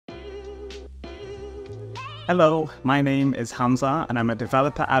Hello, my name is Hamza and I'm a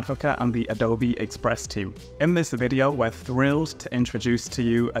developer advocate on the Adobe Express team. In this video, we're thrilled to introduce to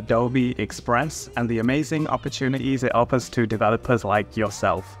you Adobe Express and the amazing opportunities it offers to developers like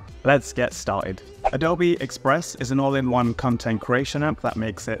yourself. Let's get started. Adobe Express is an all-in-one content creation app that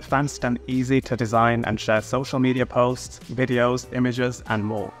makes it fast and easy to design and share social media posts, videos, images, and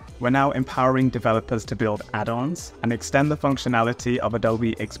more. We're now empowering developers to build add-ons and extend the functionality of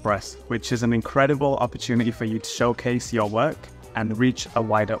Adobe Express, which is an incredible opportunity for you to showcase your work and reach a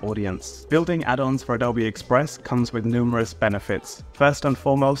wider audience. Building add-ons for Adobe Express comes with numerous benefits. First and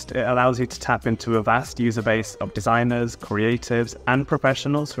foremost, it allows you to tap into a vast user base of designers, creatives, and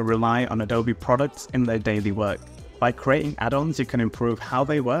professionals who rely on Adobe products in their daily work. By creating add-ons, you can improve how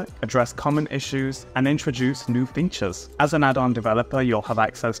they work, address common issues, and introduce new features. As an add-on developer, you'll have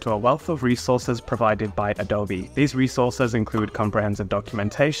access to a wealth of resources provided by Adobe. These resources include comprehensive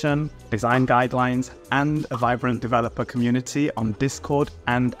documentation, design guidelines, and a vibrant developer community on Discord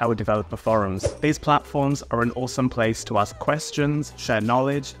and our developer forums. These platforms are an awesome place to ask questions, share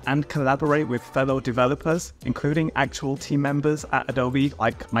knowledge, and collaborate with fellow developers, including actual team members at Adobe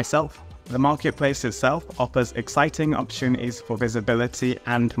like myself. The marketplace itself offers exciting opportunities for visibility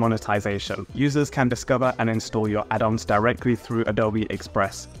and monetization. Users can discover and install your add-ons directly through Adobe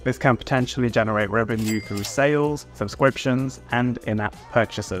Express. This can potentially generate revenue through sales, subscriptions, and in-app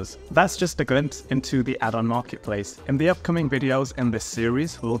purchases. That's just a glimpse into the add-on marketplace. In the upcoming videos in this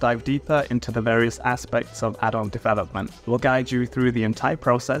series, we'll dive deeper into the various aspects of add-on development. We'll guide you through the entire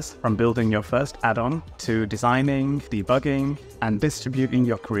process from building your first add-on to designing, debugging, and distributing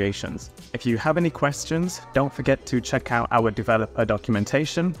your creations. If you have any questions, don't forget to check out our developer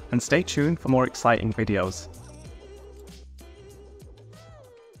documentation and stay tuned for more exciting videos.